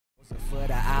For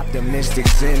the optimistic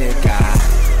cynic,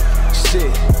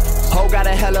 shit, ho got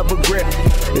a hell of a grip.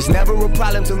 It's never a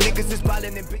problem till niggas is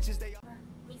ballin' and bitches they are.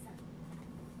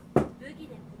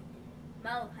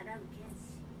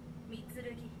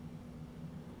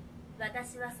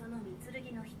 私はその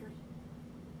Mitsurugiの一人。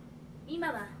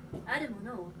今はあるも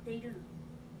のを追っているの。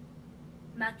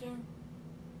魔剣、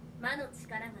魔の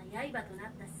力が刃とな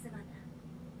った姿。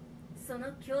そ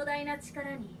の強大な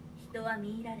力に人は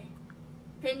見入られ、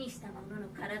手にした者の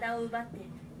体を奪って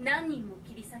何人も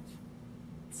切り裂き、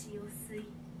血を吸い、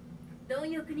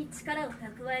貪欲に力を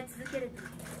蓄え続けるという。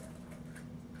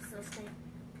そして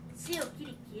死を切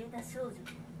り消えた少女、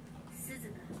鈴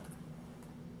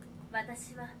鹿。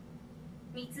私は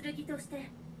Mitsurugiとして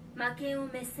魔剣を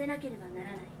滅せなければな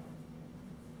らない。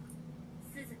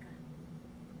鈴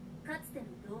鹿、かつての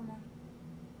同門、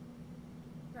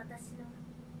私の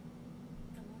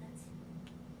友達。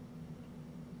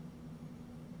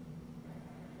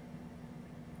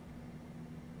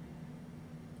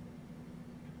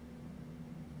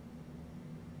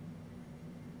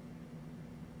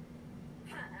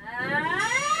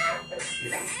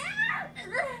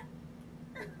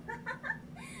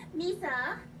ミ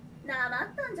サ、なまっ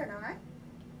たんじゃない？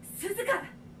鈴鹿。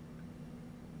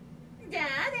じゃあ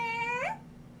ね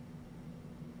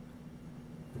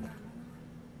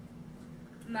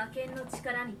ー。魔剣の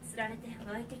力につられて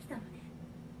湧いてきたのね。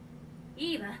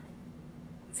いいわ。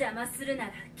邪魔するな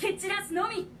ら蹴散らすの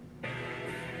み。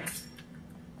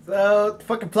 So, the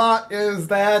fucking plot is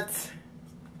that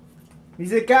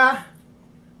Mitsurugi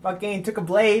fucking took a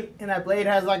blade, and that blade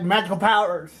has like magical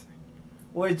powers,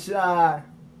 which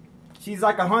she's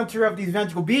like a hunter of these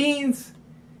magical beings,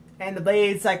 and the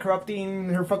blade's like corrupting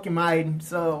her fucking mind.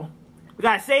 So we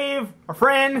gotta save our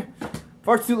friend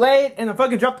before it's too late, and the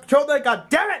fucking drop the controller. God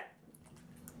damn it!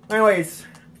 Anyways,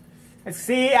 as you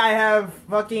see, I have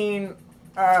fucking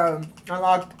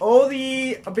unlocked all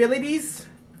the abilities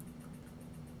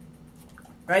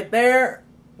right there.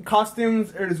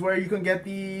 Costumes is where you can get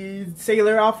the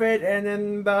sailor outfit, and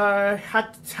then the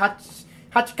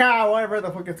hachika, whatever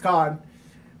the fuck it's called,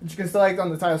 which you can select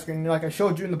on the title screen like I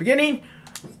showed you in the beginning.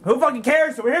 Who fucking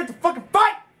cares? So we're here to fucking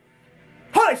fight!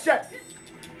 Holy shit!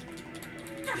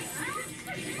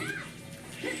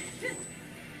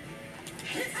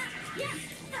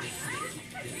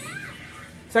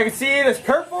 So I can see this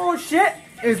purple shit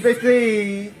is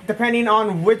basically depending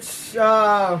on which,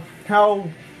 how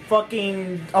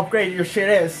fucking upgraded your shit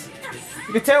is.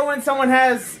 You can tell when someone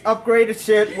has upgraded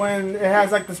shit when it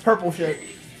has like this purple shit.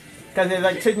 Because it's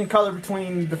like changing color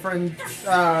between different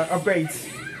upgrades.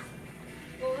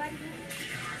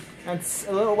 That's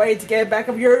a little way to get back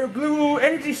up your blue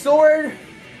energy sword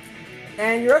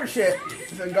and your other shit.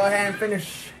 So go ahead and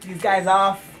finish these guys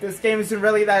off. This game isn't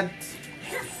really that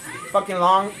fucking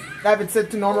long. I have it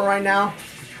set to normal right now.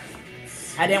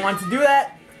 I didn't want to do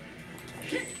that.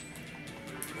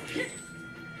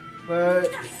 But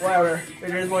whatever,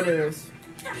 it is what it is.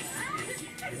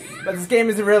 But this game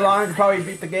isn't really long. I could probably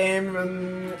beat the game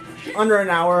in under an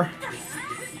hour.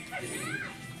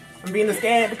 I'm beating this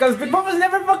game because Big Papa's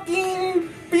never fucking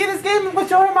beat this game and we'll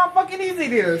show him how fucking easy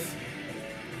it is.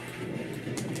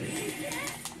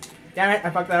 Damn it, I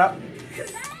fucked that up.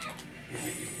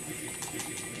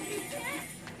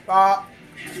 I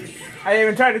didn't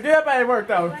even try to do it, but it worked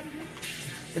though.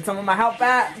 Get some of my health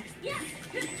back.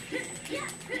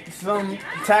 Some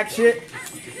attack shit.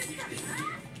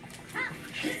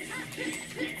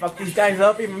 Fuck these guys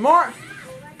up even more.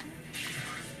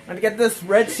 I'm gonna get this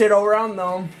red shit all around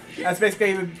them. That's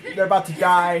basically they're about to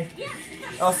die.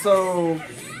 Also,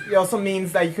 it also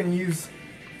means that you can use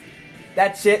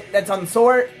that shit that's on the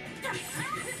sword.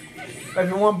 But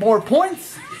if you want more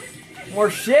points, more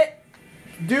shit,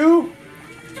 you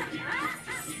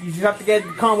just have to get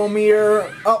the combo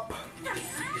meter up.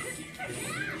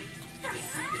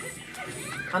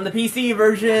 On the PC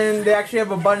version, they actually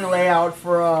have a button layout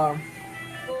for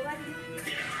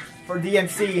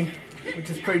DMC, which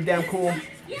is pretty damn cool.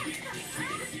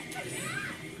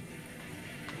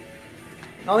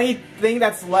 The only thing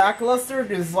that's lackluster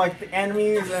is like the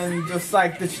enemies and just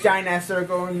like this giant ass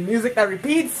circle and music that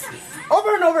repeats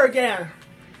over and over again.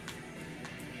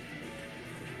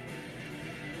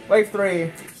 Wave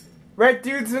 3. Red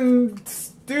dudes in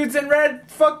red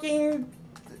fucking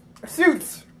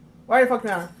suits. Why the fuck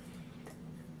not?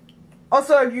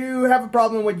 Also, if you have a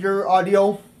problem with your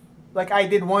audio, like I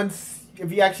did once,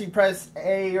 if you actually press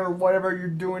A or whatever you're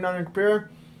doing on your computer,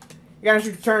 you can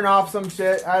actually turn off some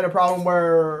shit. I had a problem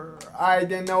where I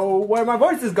didn't know where my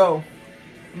voices go.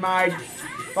 My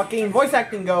fucking voice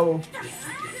acting go.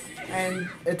 And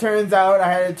it turns out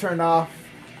I had it turned off.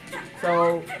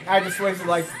 So I just wasted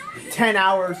like 10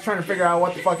 hours trying to figure out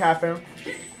what the fuck happened.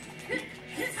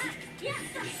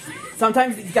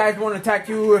 Sometimes these guys won't attack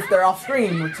you if they're off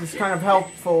screen, which is kind of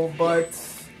helpful, but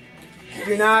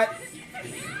do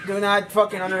not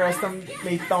fucking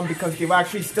underestimate them because they will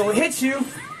actually still hit you,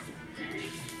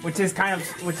 which is kind of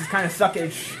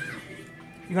suckish.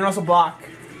 You can also block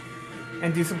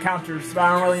and do some counters, but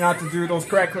I don't really know how to do those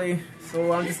correctly,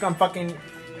 so I'm just gonna fucking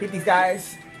hit these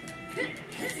guys.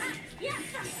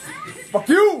 Fuck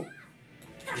you!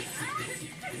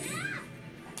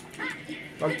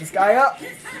 Fuck this guy up.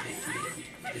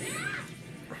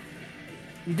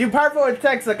 You do powerful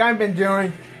attacks like I've been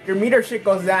doing, your meter shit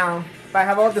goes down. But I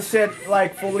have all the shit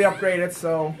like fully upgraded,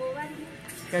 so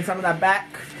getting some of that back.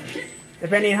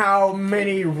 Depending how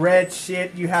many red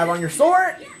shit you have on your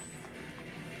sword.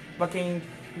 Fucking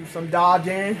do some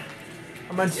dodging.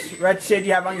 How much red shit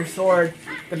you have on your sword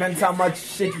depends how much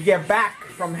shit you get back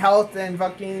from health and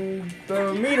fucking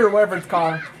the meter, whatever it's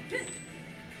called.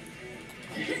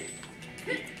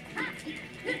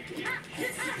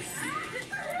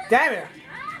 Damn it!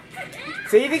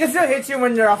 See, they can still hit you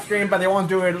when you're off screen, but they won't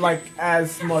do it like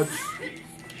as much.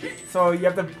 So you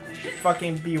have to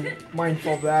fucking be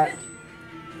mindful of that.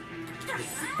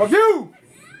 Fuck you!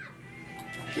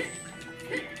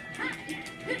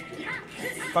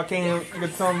 Fucking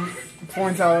get some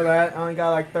points out of that. I only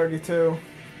got like 32.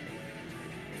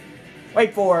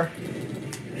 Wait for.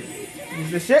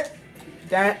 Use this shit.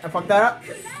 Damn it, I fucked that up.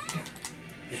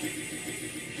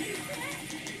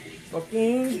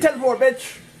 Fucking teleport,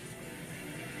 bitch.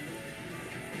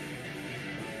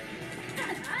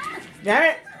 Damn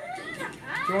it!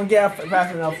 You won't get up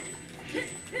fast enough.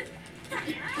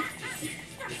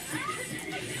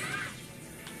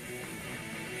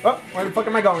 Oh, where the fuck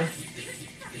am I going?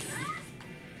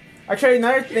 Actually,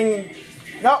 another thing.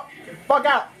 No! Fuck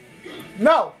out!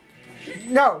 No!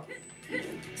 No!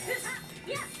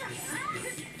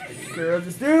 Screw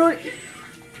this dude.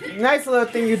 Nice little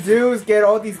thing you do is get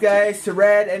all these guys to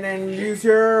red and then use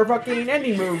your fucking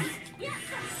ending move.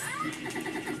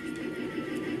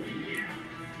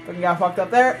 Fucking got fucked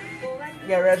up there.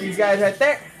 Get rid of these guys right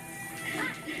there.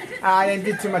 I didn't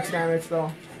do too much damage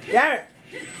though. Damn it!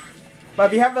 But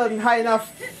if you have a high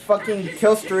enough fucking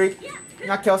kill streak,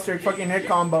 not kill streak, fucking hit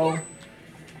combo,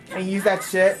 and use that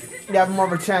shit, you have more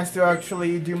of a chance to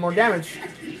actually do more damage.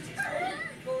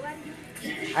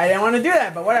 I didn't want to do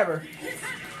that, but whatever.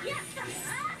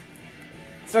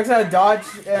 Sucks out of dodge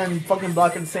and fucking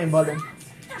block at the same button.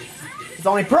 It's the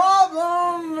only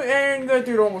problem, and that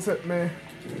dude almost hit me.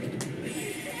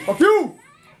 Fuck you!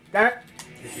 Damn it.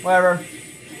 Whatever.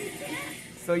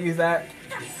 Still use that.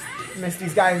 Mess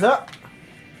these guys up.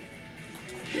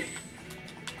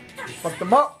 Fuck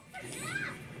them up.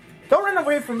 Don't run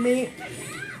away from me.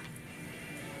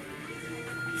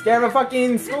 Scared of a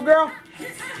fucking schoolgirl?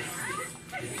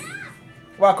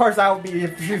 Well, of course I will be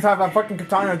if she have a fucking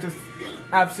katana just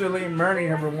absolutely murdering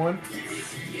everyone.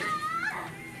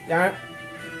 Damn it.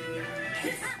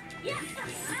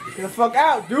 Get the fuck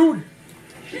out, dude!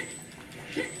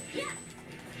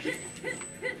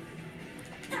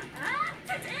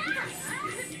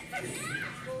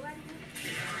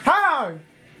 Ha!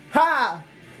 Ha!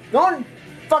 Don't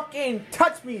fucking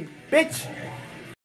touch me, bitch!